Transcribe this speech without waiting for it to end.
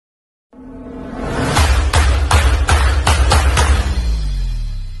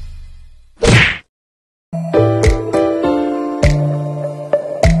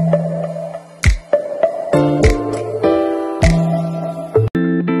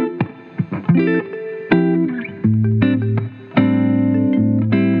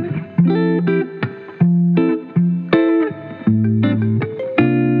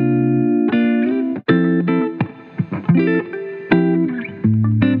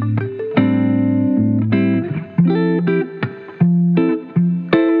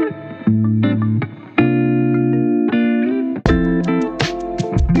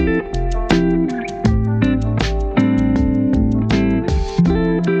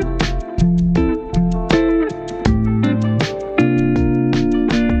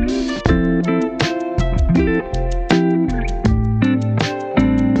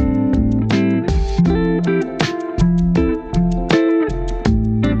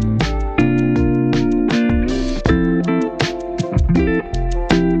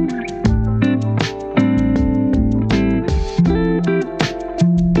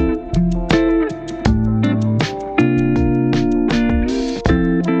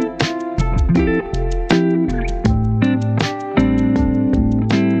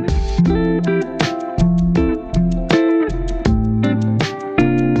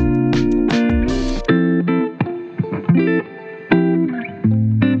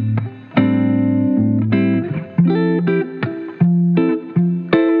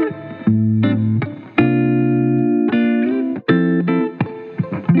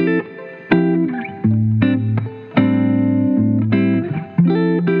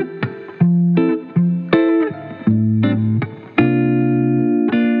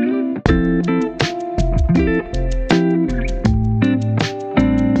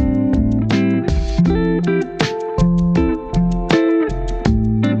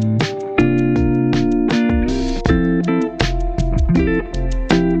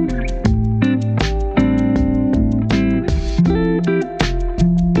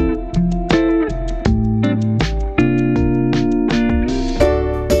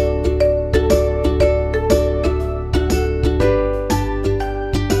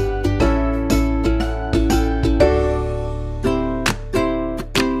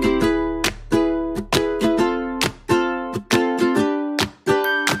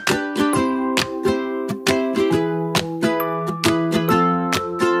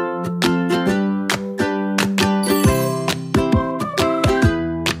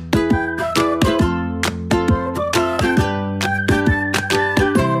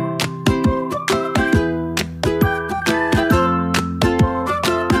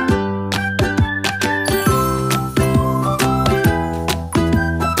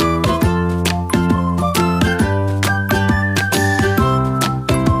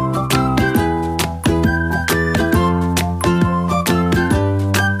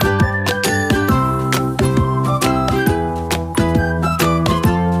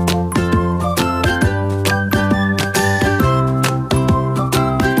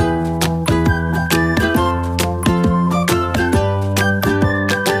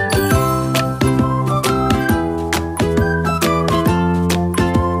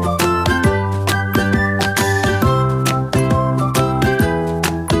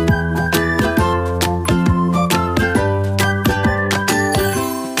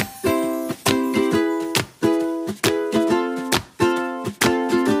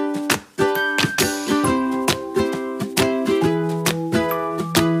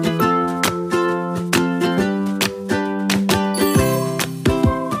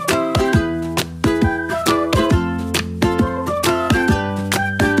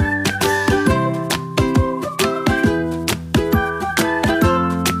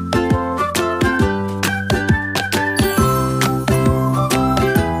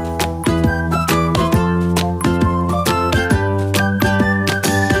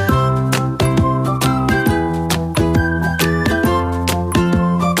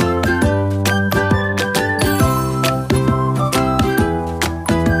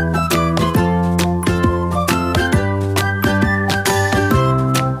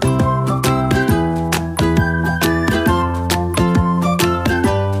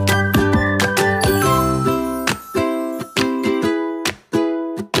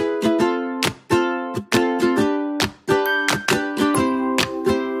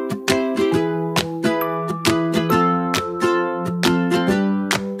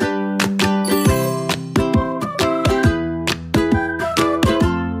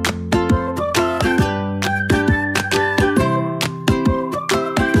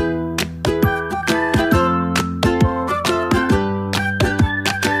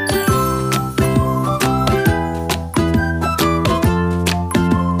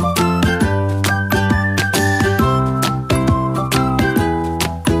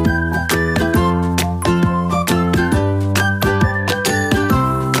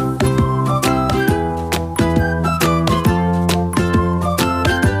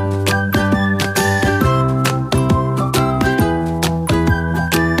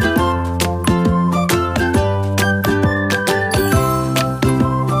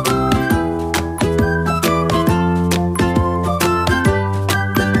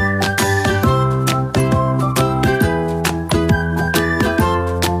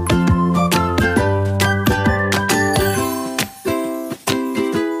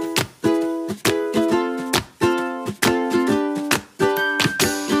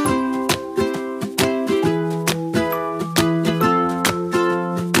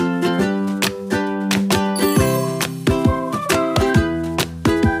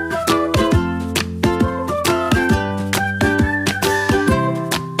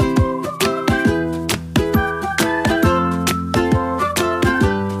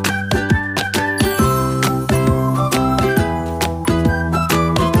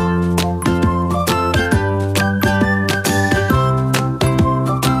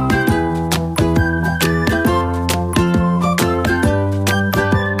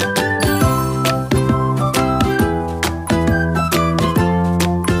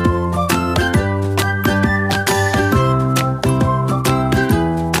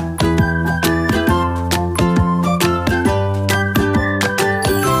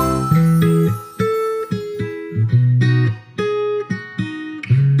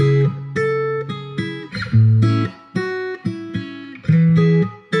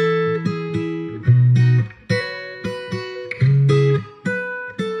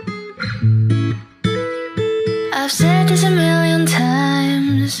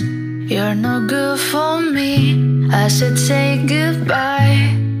You're no good for me. I should say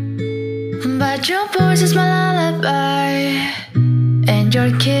goodbye, but your voice is my lullaby, and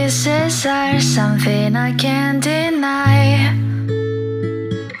your kisses are something I can't deny.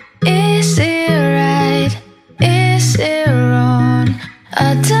 Is it right? Is it wrong?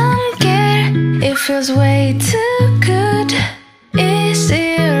 I don't care, it feels way too good. Is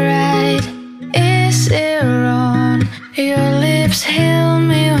it right? Is it wrong? Your lips heal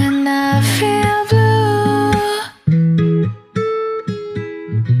me when I feel blue.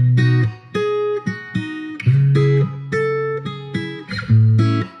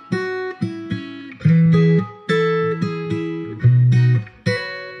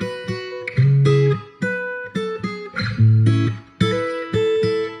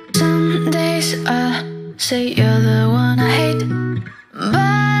 Some days I say you're the one I hate, but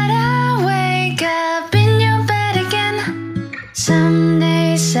I wake up in your bed again. Some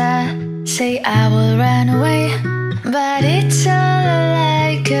days I say I will run away, but it's all a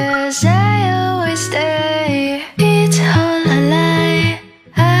lie, 'cause I always stay. It's all a lie,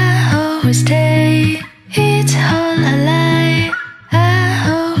 I always stay. It's all a lie, I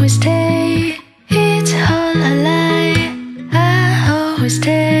always stay. It's all a lie, I always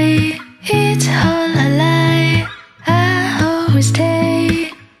stay. It's all a lie, I always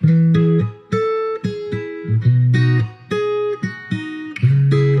stay.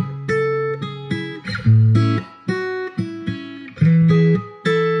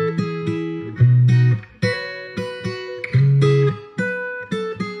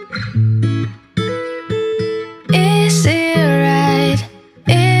 Is it right?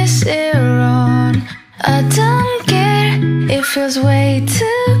 Is it wrong? I don't care, it feels way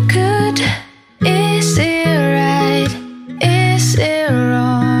too